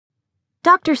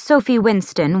Dr. Sophie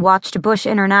Winston watched Bush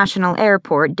International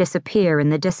Airport disappear in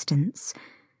the distance.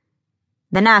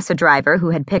 The NASA driver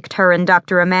who had picked her and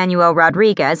Dr. Emmanuel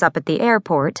Rodriguez up at the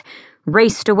airport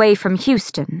raced away from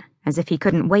Houston as if he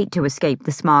couldn't wait to escape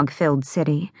the smog-filled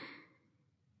city.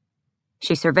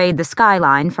 She surveyed the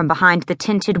skyline from behind the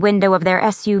tinted window of their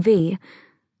SUV,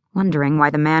 wondering why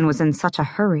the man was in such a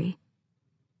hurry.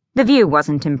 The view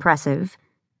wasn't impressive.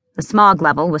 The smog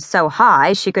level was so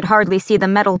high she could hardly see the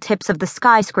metal tips of the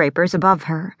skyscrapers above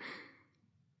her.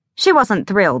 She wasn't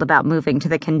thrilled about moving to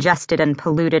the congested and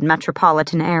polluted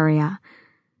metropolitan area.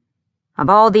 Of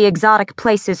all the exotic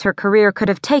places her career could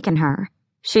have taken her,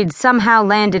 she'd somehow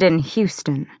landed in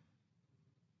Houston.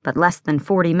 But less than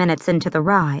 40 minutes into the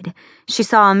ride, she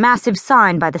saw a massive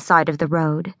sign by the side of the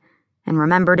road and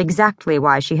remembered exactly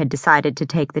why she had decided to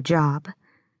take the job.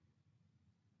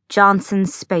 Johnson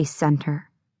Space Center.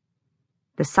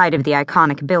 The sight of the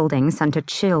iconic building sent a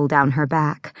chill down her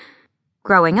back.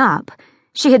 Growing up,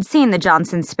 she had seen the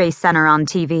Johnson Space Center on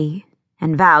TV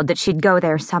and vowed that she'd go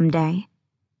there someday.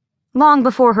 Long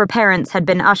before her parents had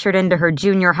been ushered into her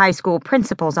junior high school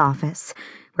principal's office,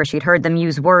 where she'd heard them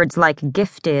use words like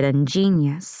gifted and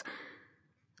genius.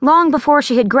 Long before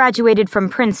she had graduated from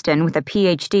Princeton with a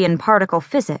PhD in particle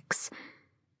physics.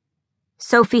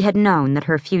 Sophie had known that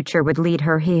her future would lead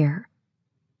her here.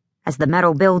 As the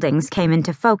metal buildings came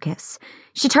into focus,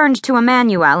 she turned to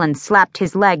Emmanuel and slapped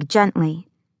his leg gently.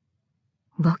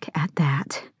 "Look at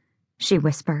that," she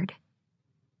whispered.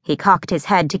 He cocked his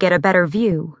head to get a better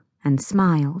view and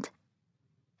smiled.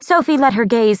 Sophie let her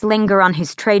gaze linger on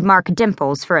his trademark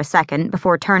dimples for a second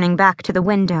before turning back to the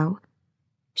window.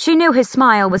 She knew his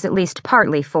smile was at least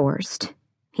partly forced.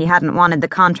 He hadn't wanted the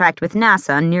contract with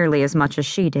NASA nearly as much as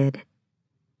she did.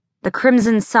 The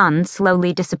crimson sun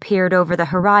slowly disappeared over the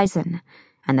horizon,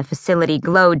 and the facility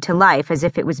glowed to life as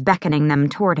if it was beckoning them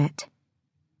toward it.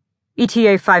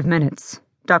 "ETA 5 minutes.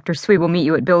 Dr. Sui will meet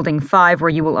you at Building 5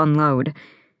 where you will unload.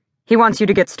 He wants you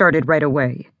to get started right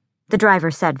away," the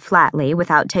driver said flatly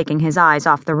without taking his eyes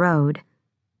off the road.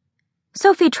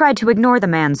 Sophie tried to ignore the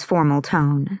man's formal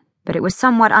tone, but it was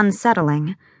somewhat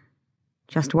unsettling.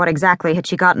 Just what exactly had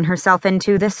she gotten herself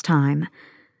into this time?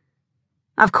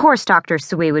 Of course Dr.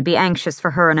 Sui would be anxious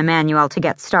for her and Emmanuel to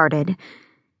get started.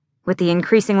 With the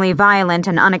increasingly violent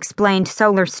and unexplained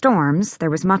solar storms, there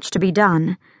was much to be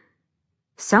done.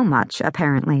 So much,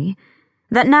 apparently,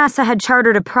 that NASA had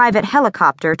chartered a private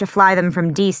helicopter to fly them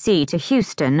from D.C. to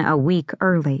Houston a week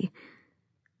early.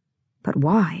 But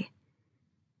why?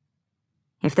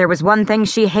 If there was one thing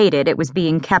she hated, it was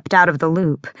being kept out of the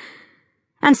loop.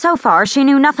 And so far, she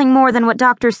knew nothing more than what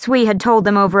Dr. Sui had told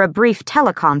them over a brief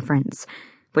teleconference,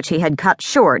 which he had cut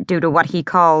short due to what he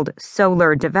called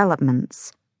solar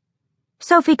developments.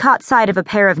 Sophie caught sight of a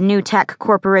pair of New Tech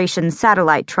Corporation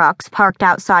satellite trucks parked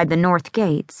outside the north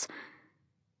gates.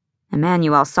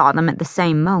 Emmanuel saw them at the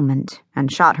same moment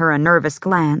and shot her a nervous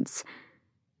glance.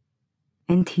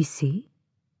 "NTC?"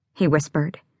 he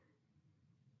whispered.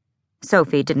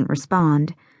 Sophie didn't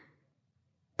respond.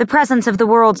 The presence of the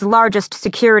world's largest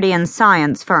security and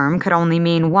science firm could only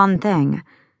mean one thing.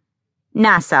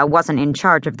 NASA wasn't in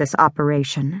charge of this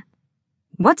operation.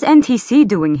 "What's NTC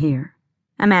doing here?"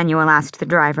 Emmanuel asked the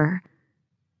driver.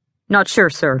 "Not sure,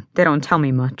 sir. They don't tell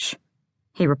me much,"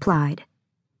 he replied.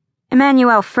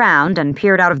 Emmanuel frowned and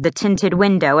peered out of the tinted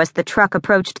window as the truck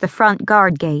approached the front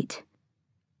guard gate.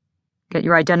 "Get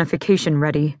your identification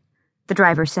ready," the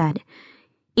driver said,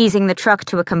 easing the truck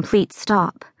to a complete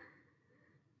stop.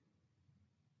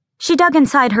 She dug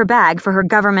inside her bag for her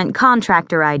government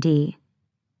contractor ID.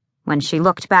 When she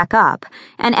looked back up,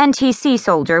 an NTC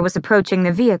soldier was approaching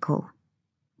the vehicle.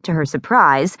 To her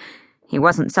surprise, he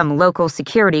wasn't some local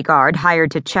security guard hired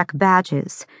to check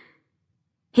badges.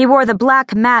 He wore the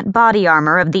black matte body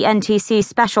armor of the NTC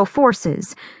Special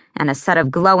Forces and a set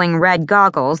of glowing red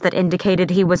goggles that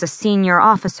indicated he was a senior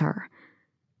officer.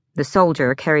 The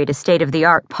soldier carried a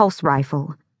state-of-the-art pulse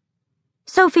rifle.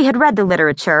 Sophie had read the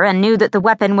literature and knew that the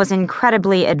weapon was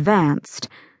incredibly advanced.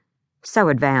 So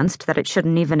advanced that it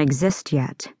shouldn't even exist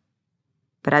yet.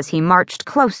 But as he marched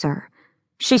closer,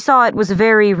 she saw it was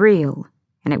very real,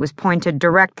 and it was pointed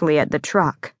directly at the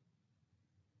truck.